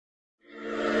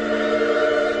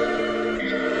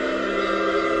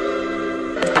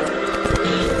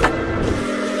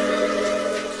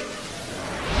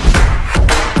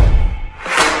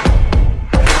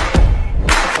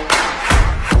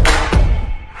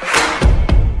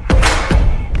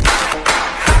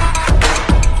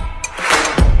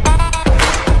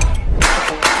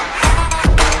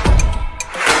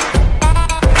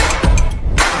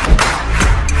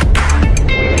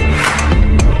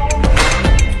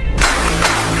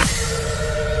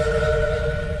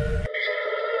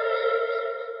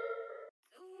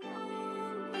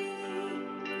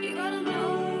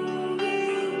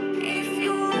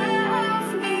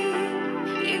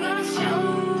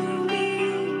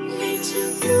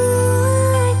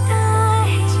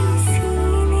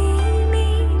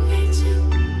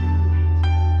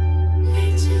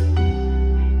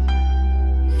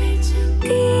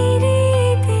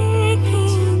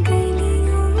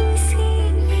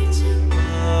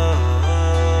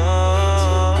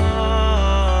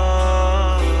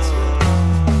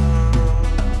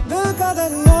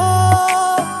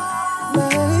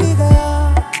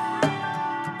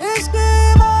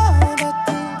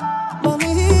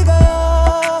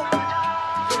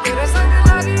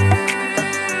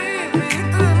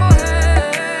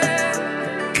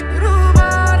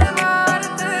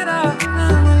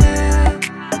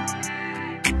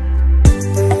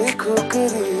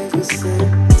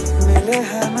मिले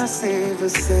हैं नसीब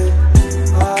से,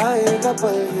 आएगा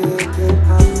पल ये कि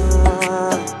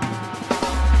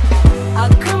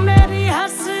अख मेरी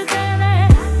हंस दे रे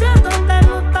जदों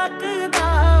तेनू तकदा,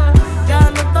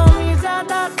 जान तो भी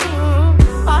ज्यादा तू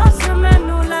पास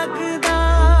मैनू लगदा।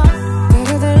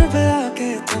 तेरे दिल पे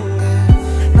आके तुम गए,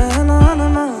 नैना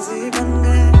नमाज़ी बन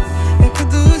गए, एक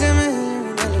दूजे में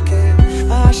मिल के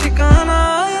आशिकाना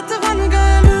आयत बन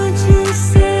गए।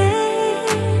 मुझसे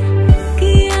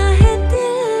किया है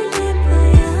दिल ने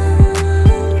बयां,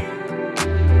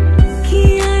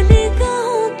 किया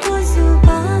निगाहों को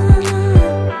ज़ुबान,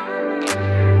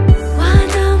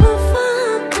 वादा वफा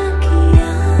का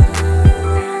किया।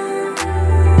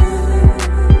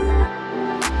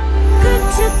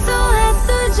 कुछ तो है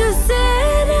तुझसे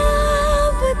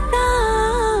राबता,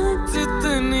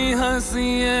 जितनी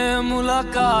हंसियां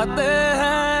मुलाकातें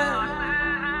हैं,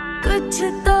 कुछ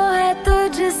तो है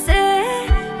तुझसे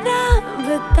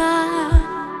राबता,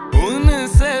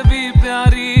 उनसे भी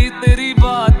प्यारी तेरी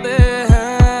बातें हैं।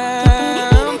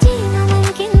 जीना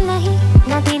मुमकिन नहीं,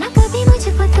 ना देना कभी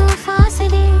मुझको तो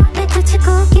फासले, मैं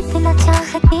तुझको कितना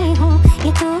चाहती हूँ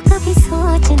ये तो कभी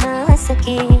सोच ना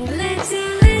सके। ले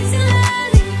जा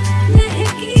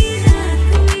महकी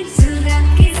रात में चुरा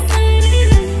के सारे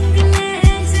रंग ले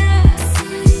जा,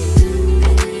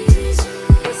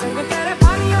 संग तेरे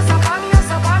पानियों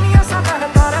सा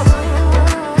बहता रहूं,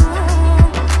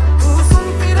 तू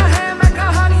सुनती रहे मैं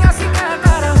कहानियां सी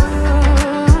कहता रहूं।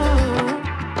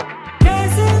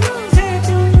 कैसे मुझे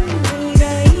तुम मिल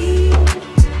गई,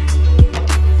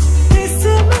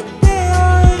 किस्मत में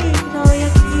आई ना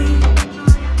यकीन,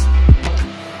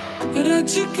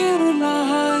 रज के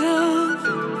रुलाया,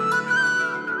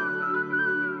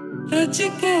 रज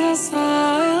के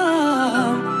हंसाया,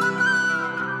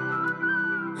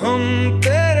 हम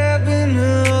तेरे बिन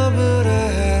अब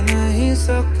रह नहीं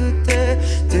सकते,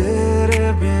 तेरे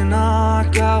बिना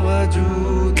क्या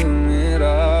वजूद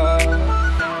मेरा।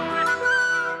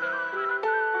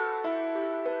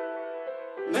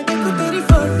 मैं देखूं तेरी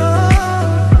फोटो,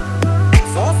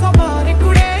 सौ बार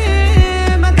कुड़े,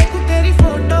 मैं देखूं तेरी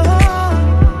फोटो,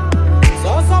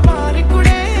 सौ बार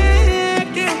कुड़े,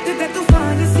 कि उठदे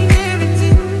तूफान सीने विच,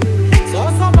 सौ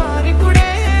बार कुड़े,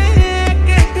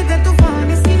 कि उठदे तूफान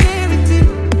सीने विच,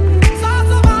 सौ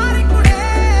बार कुड़े,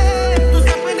 तू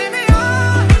सपने में आ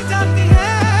ही जाती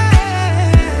है,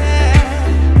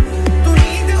 तू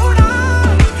नींद उड़ा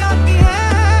ही जाती है,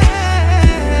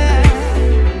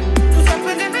 तू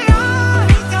सपने में आ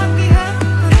ही जाती है,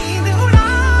 तू नींद उड़ा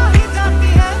ही जाती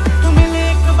है। तू मिले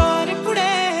एक बार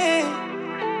कुड़े,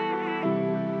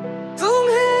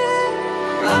 तुम्हें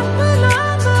अपना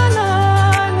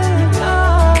बनाने का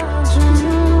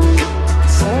जुनून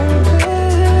सर पे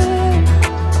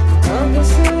कब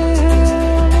से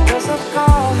गज़ब का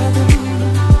है दिल,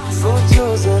 सोचो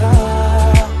जरा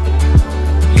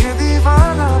ये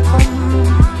दीवानापन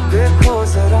देखो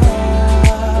जरा।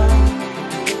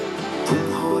 तुम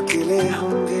हो अकेले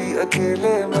हम भी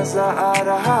अकेले, मजा आ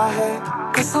रहा है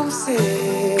कसम से,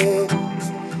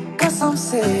 कसम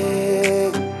से।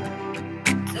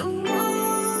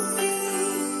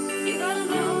 you gotta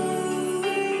know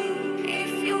me,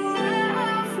 if you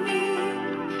love me,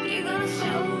 you gotta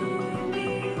show me.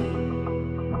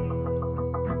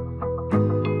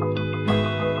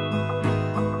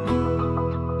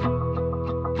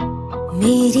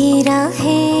 मेरी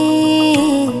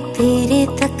राहें तेरे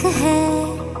तक है,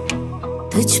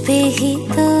 तुझ पे ही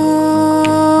तो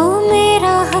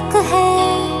मेरा हक है,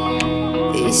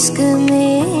 इश्क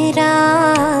मेरा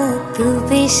तू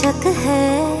बेशक है,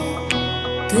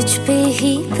 तुझ पे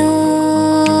ही तो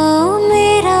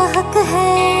मेरा हक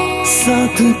है।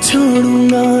 साथ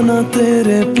छोड़ूंगा ना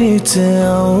तेरे पीछे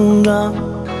आऊंगा,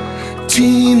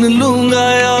 छीन लूंगा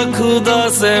या खुदा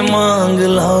से मांग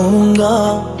लाऊंगा,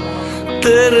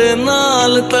 तेरे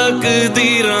नाल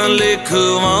तकदीरां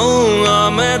लिखवाऊंगा,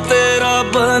 मैं तेरा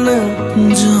बन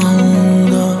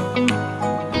जाऊंगा,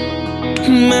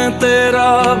 मैं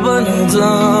तेरा बन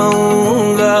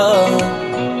जाऊंगा।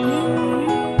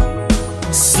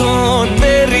 सो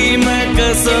तेरी मैं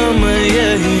कसम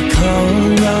यही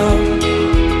खाऊंगा,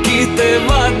 कीते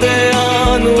वादे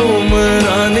आनू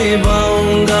मरा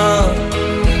निभाऊंगा,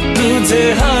 तुझे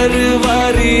हर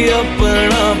बारी अपना